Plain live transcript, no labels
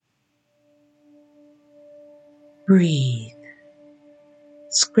Breathe.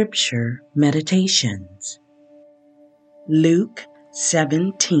 Scripture Meditations. Luke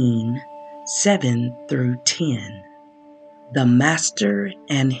 17:7-10. The Master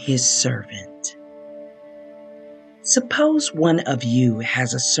and His Servant. Suppose one of you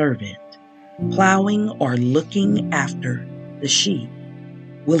has a servant plowing or looking after the sheep.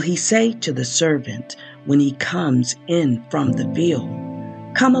 Will he say to the servant when he comes in from the field,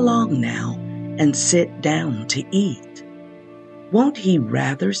 "Come along now and sit down to eat"? Won't he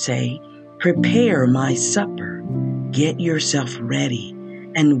rather say, "Prepare my supper, get yourself ready,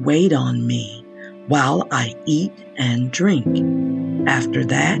 and wait on me while I eat and drink? After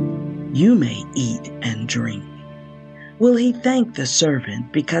that, you may eat and drink"? Will he thank the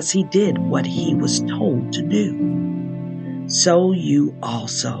servant because he did what he was told to do? So you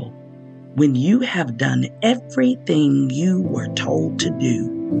also, when you have done everything you were told to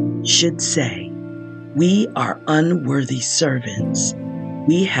do, should say, "We are unworthy servants.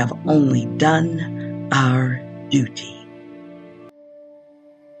 We have only done our duty."